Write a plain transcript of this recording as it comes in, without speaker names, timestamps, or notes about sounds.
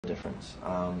difference.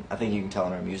 I think you can tell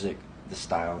in our music, the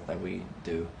style that we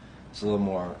do. It's a little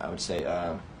more, I would say,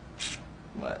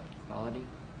 what? Quality?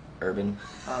 Urban.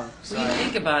 Oh, When you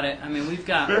think about it, I mean, we've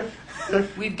got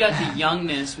the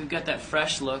youngness, we've got that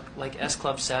fresh look like S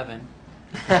Club 7.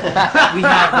 We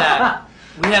have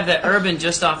that urban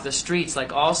just off the streets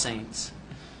like All Saints.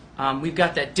 We've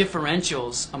got that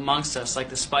differentials amongst us like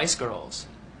the Spice Girls.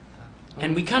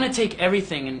 And we kind of take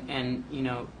everything and you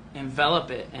know,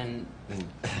 envelop it and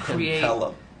create.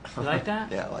 Envelop. You like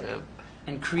that? Yeah, I like it.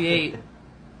 And create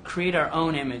our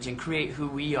own image and create who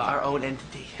we are. our own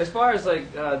entity. As far as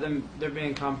like there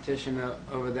being competition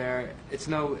over there,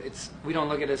 we don't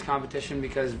look at it as competition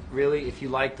because really, if you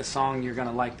like the song, you're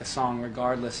gonna like the song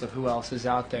regardless of who else is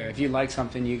out there. If you like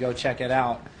something, you go check it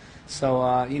out.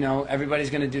 So you know, everybody's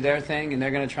gonna do their thing and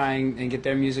they're gonna try and get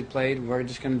their music played. We're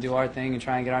just gonna do our thing and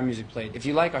try and get our music played. If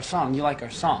you like our song, you like our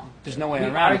song. There's no way We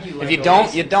around it. argue If like you don't,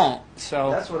 always. you don't.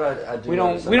 So That's what I do. we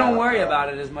don't notice worry about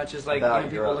it as much as like about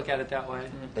people Europe. look at it that way.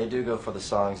 They do go for the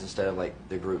songs instead of like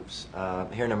the groups.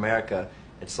 Here in America,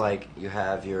 it's like you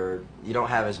don't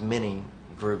have as many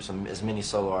groups and as many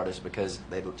solo artists because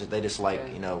they just like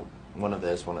Okay. you know one of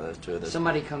this, two of this.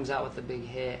 Somebody comes out with a big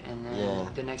hit, and then Yeah.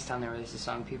 the next time they release a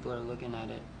song, people are looking at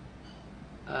it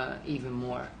even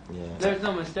more. Yeah. There's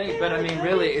no mistake, but I mean,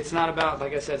 really, it's not about,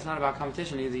 like I said, it's not about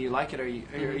competition. Either you like it or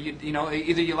you know,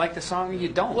 either you like the song or you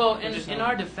don't. Well, You just in don't.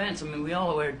 our defense, I mean, we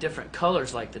all wear different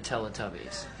colors like the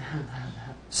Teletubbies.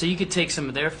 So you could take some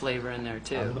of their flavor in there I'm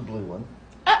too. the blue one.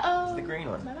 Uh-oh. It's the green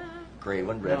one. Gray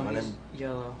one, red No, one, he's and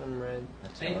yellow. I'm red.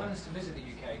 that's Any yellow. plans to visit the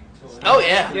UK? Oh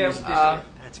yeah, Yeah,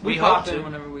 we we hope pop in to.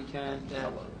 whenever we can. Yeah.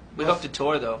 We hope to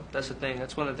tour though. That's the thing.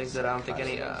 That's one of the things that I don't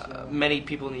think many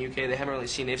people in the UK they haven't really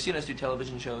seen. They've seen us do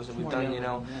television shows and we've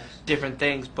done different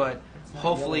things. But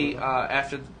hopefully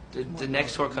after the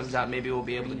next tour comes out, maybe we'll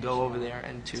be able to go over there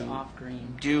and It's to off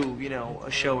green. do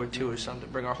a show or two or something,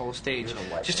 bring our whole stage,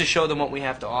 just to show them what we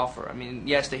have to offer. I mean,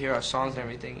 yes, they hear our songs and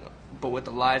everything, but with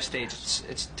the live stage,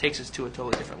 it takes us to a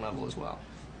totally different level as well.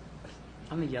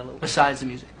 I'm the yellow one. Besides the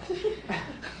music.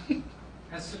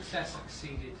 Has success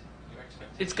exceeded your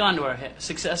expectations? It's gone to our head.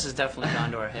 Success has definitely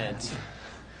gone to our heads.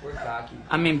 We're cocky.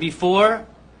 I mean, before,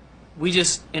 we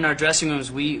just, in our dressing rooms,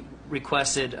 we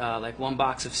requested like 1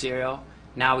 box of cereal.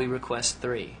 Now we request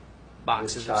 3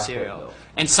 boxes of chocolate cereal. milk.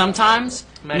 And sometimes,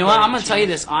 you know what, Macaroni I'm going and to tell you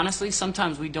cheese. this, honestly,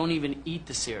 sometimes we don't even eat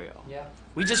the cereal. Yeah.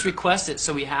 We just request it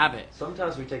so we have it.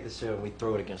 Sometimes we take the cereal and we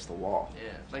throw it against the wall.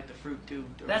 Yeah, like the fruit too.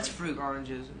 That's fruit.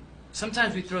 Oranges.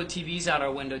 Sometimes we throw TVs out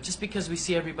our window just because we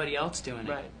see everybody else doing it.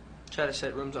 Right. Try to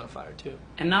set rooms on fire too.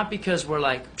 And not because we're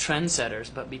like trendsetters,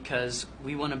 but because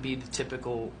we want to be the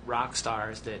typical rock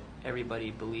stars that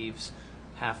everybody believes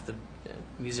half the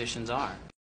musicians are.